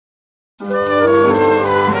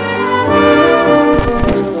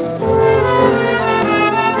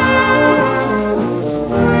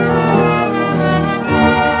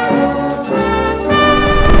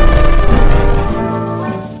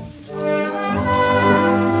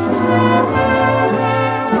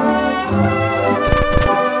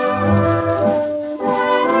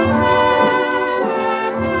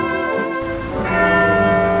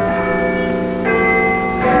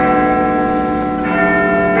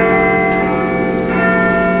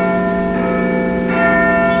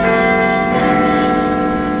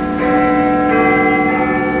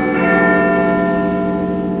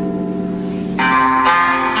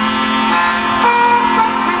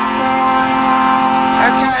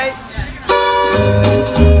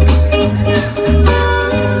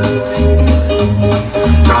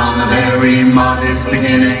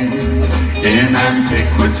Beginning in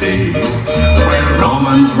antiquity, where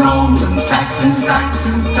Romans roamed and Saxons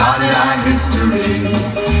started our history.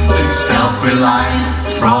 This self-reliant,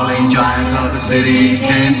 sprawling giant of a city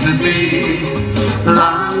came to be.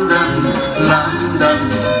 London, London,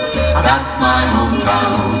 that's my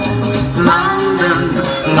hometown. London,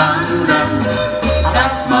 London,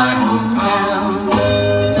 that's my hometown.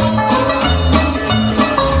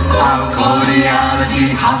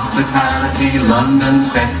 Cordiality, hospitality, London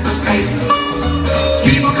sets the pace.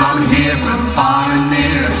 People come here from far and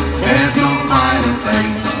near, there's no finer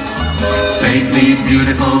place. Stately,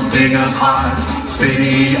 beautiful, big of heart,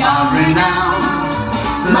 city of renown.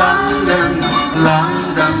 London,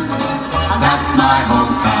 London, that's my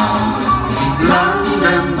hometown.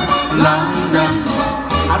 London, London,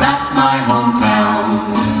 that's my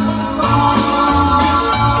hometown.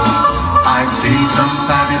 I've seen some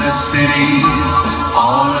fabulous cities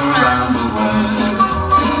all around the world.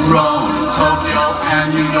 Rome, Tokyo, and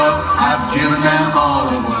New York, I've given them all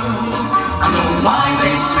a whirl. I know why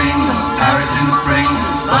they sing of Paris in spring,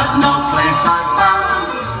 but no place I've found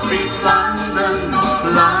beats London,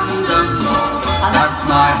 London, that's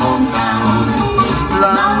my hometown.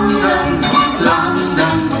 London,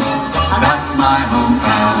 London, that's my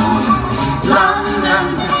hometown. London,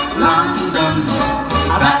 London,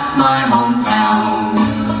 that's my hometown.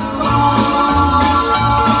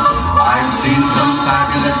 I've seen some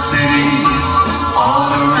fabulous cities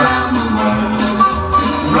all around the world.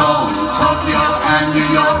 Rome, Tokyo, and New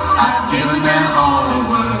York, I've given them all a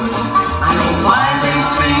whirl. I know why they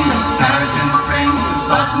sing of Paris in spring,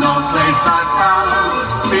 but no place I've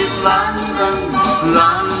found beats London,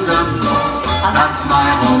 London, that's my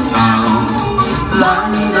hometown.